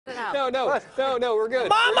No, we're good.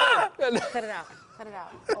 Mama! Cut it out. Cut it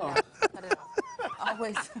out. Oh. Cut it out.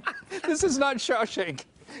 Always. This is not Shawshank.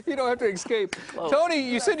 You don't have to escape. Tony,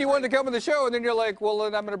 you said you wanted to come on the show, and then you're like, well,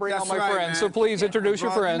 then I'm going to bring all my friends. Man. So please introduce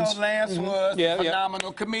your friends. You know, Lance was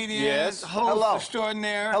phenomenal comedian, host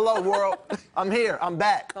extraordinaire. Hello, world. I'm here. I'm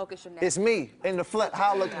back. Focus your neck. It's me in the flesh.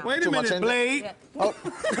 How look? Wait a minute, Blade. Yeah. Oh.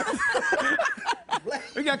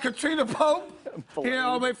 We got Katrina Pope here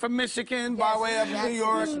all the way from Michigan by way of New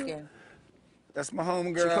York. Michigan. That's my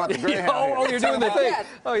home girl. She caught the Greyhound. Oh, you're doing the thing. Yes.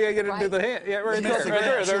 Oh, yeah, you're going to do the hand. Yeah, right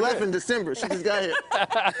there. She left in December. She just got here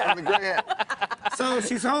on the Greyhound. So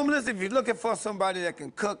she's homeless. If you're looking for somebody that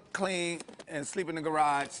can cook, clean, and sleep in the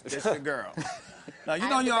garage, that's your girl. Now, you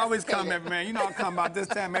know you always come every man. You know I come about this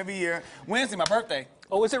time every year. Wednesday, my birthday.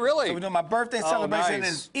 Oh, is it really? So we're doing my birthday celebration.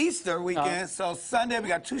 Nice. It's Easter weekend. So Sunday, we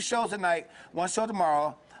got 2 shows tonight, 1 show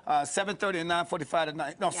tomorrow. 7:30 and 9:45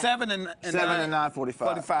 tonight. No, 7 and 9:45.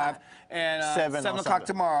 45. And 7 o'clock Sunday.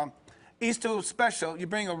 tomorrow. Easter special. You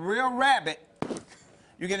bring a real rabbit,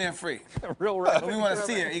 you get in free. A real rabbit. We want to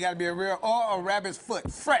see it. You got to be a real, or a rabbit's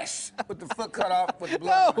foot, fresh, with the foot cut off, with the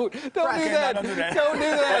blood. No, don't do that. Don't do that. Don't do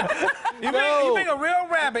that. You bring a real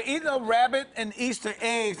rabbit. Either a rabbit and Easter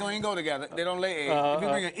eggs don't even go together. They don't lay eggs. If you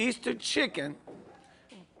bring an Easter chicken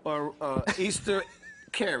or Easter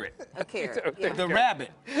carrot. A carrot. The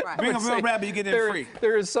rabbit. Right. Bring a real rabbit, you get in free.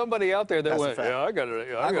 There is somebody out there that went, fact. yeah, I got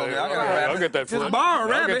it. I'll get that flip. Just borrow a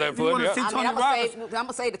rabbit. I'll get that If you want flip, to see yeah. Tony I'm Roberts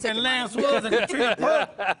gonna say the ticket. and Lance Woods and Katrina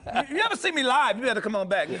Pope. You ever see me live? You better come on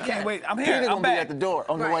back. You can't wait. I'm here. Peter I'm gonna be back. at the door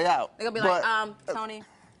on the way out. They're gonna be like, Tony,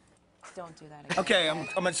 don't do that again. Okay, I'm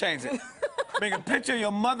gonna change it. Bring a picture of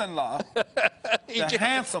your mother-in-law, the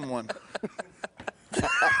handsome one.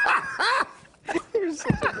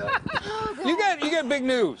 You got big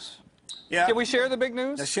news. Yeah. Can we share the big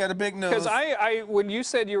news? Let's share the big news. Because when you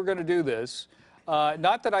said you were going to do this,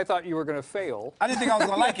 not that I thought you were going to fail. I didn't think I was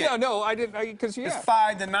gonna like it. No, I didn't. Because It's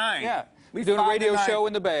 5 to 9. Yeah. We doing a 5 to radio 9. show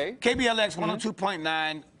in the Bay. KBLX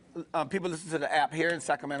 102.9. People listen to the app here in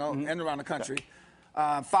Sacramento and around the country.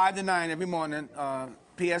 5 to 9 every morning,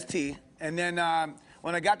 PST. And then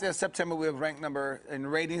when I got there in September, we were ranked in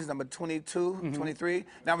ratings, number 22, 23.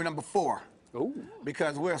 Now we're number 4. Ooh.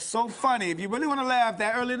 Because we're so funny. If you really want to laugh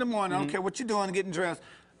that early in the morning, I don't care what you're doing, getting dressed,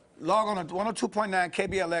 log on to 102.9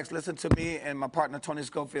 KBLX, listen to me and my partner, Tony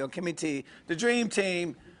Schofield, Kimmy T, the Dream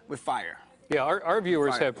Team with Fire. Yeah, our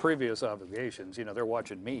viewers have previous obligations. You know, they're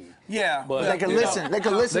watching me. Yeah. But They can listen. They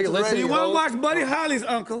can listen to the radio. You want to watch Buddy Holly's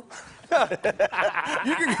uncle?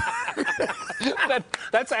 You can.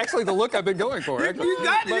 That's actually the look I've been going for. You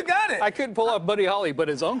got it. You got it. I couldn't pull off Buddy Holly, but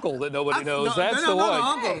his uncle that nobody knows. That's the one.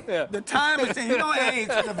 Uncle. Yeah. The time machine. You know age,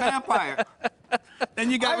 the vampire.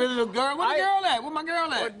 Then you got rid of the girl. Where the girl at? Where my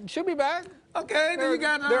girl at? She'll be back. Okay, then you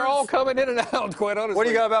got. They're all coming in and out, quite honestly. What do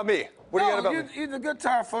you got about me? What do you got about me? You're the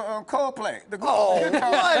guitar for Coldplay. The Oh,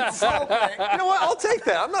 guitar what? for Coldplay. You know what? I'll take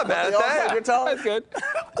that. I'm not mad at They all play that. guitar? That's good.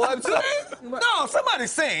 Well, I'm so, No, somebody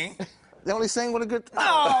sing. They only sing with a good time.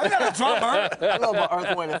 Oh, you got a drummer. I know about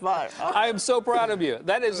Earth, Wind, and Fire. I am so proud of you.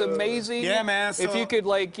 That is amazing. Yeah, man, if so- you could,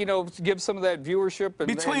 give some of that viewership and,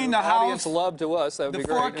 Between and the audience house, love to us, that would The be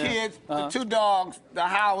great. 4 kids, the 2 dogs, the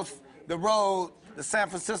house, the road, the San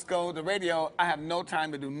Francisco, the radio. I have no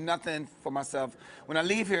time to do nothing for myself. When I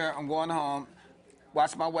leave here, I'm going home,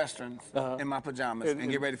 watch my westerns in my pajamas, and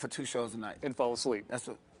get ready for 2 shows tonight. And fall asleep. That's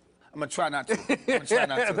what. I'm gonna try not to. I'm gonna try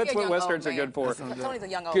not to. That's You're what a young westerns old are man. good for. Tony's a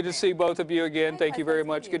young old Good to man. see both of you again. Thank you very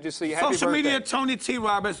much. Good to see you. Happy Social birthday. media, Tony T.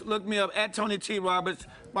 Roberts. Look me up at Tony T. Roberts.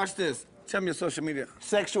 Watch this. Tell me your social media.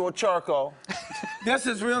 Sexual charcoal. This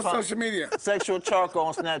is real social media. Sexual charcoal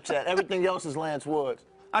on Snapchat. Everything else is Lance Woods.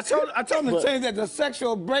 I told him to change that to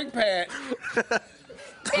sexual brake pad.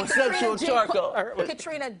 And Sexual charcoal.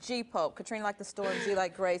 Katrina G. Pope. Katrina like the storm, G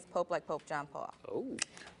like Grace, Pope like Pope John Paul. Oh.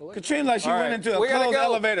 Katrina, like she All went right. into a We gotta closed go.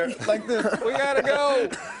 elevator like this. We gotta go.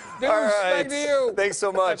 Deuce, all right. back to you. Thanks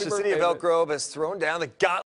so much. Happy The city of birthday, Elk Grove has thrown down the gauntlet.